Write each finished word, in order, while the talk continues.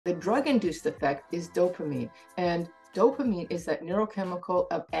The drug-induced effect is dopamine, and dopamine is that neurochemical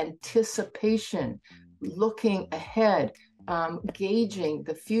of anticipation, looking ahead, gauging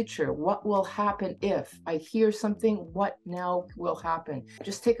the future. What will happen if I hear something? What now will happen?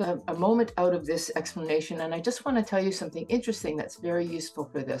 Just take a moment out of this explanation, and I just want to tell you something interesting that's very useful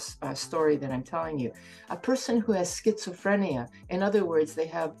for this story that I'm telling you. A person who has schizophrenia, in other words, they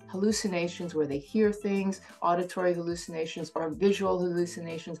have hallucinations where they hear things, auditory hallucinations or visual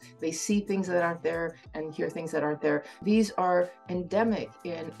hallucinations. They see things that aren't there and hear things that aren't there. These are endemic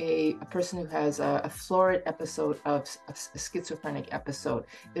in a person who has a florid episode of a schizophrenic episode.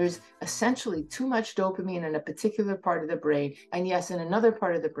 There's essentially too much dopamine in a particular part of the brain, and yes, in another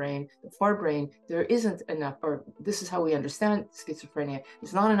part of the brain, the forebrain, there isn't enough, or this is how we understand schizophrenia.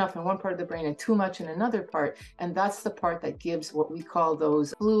 There's not enough in one part of the brain and too much in another part, and that's the part that gives what we call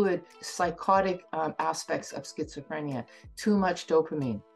those fluid psychotic aspects of schizophrenia. Too much dopamine.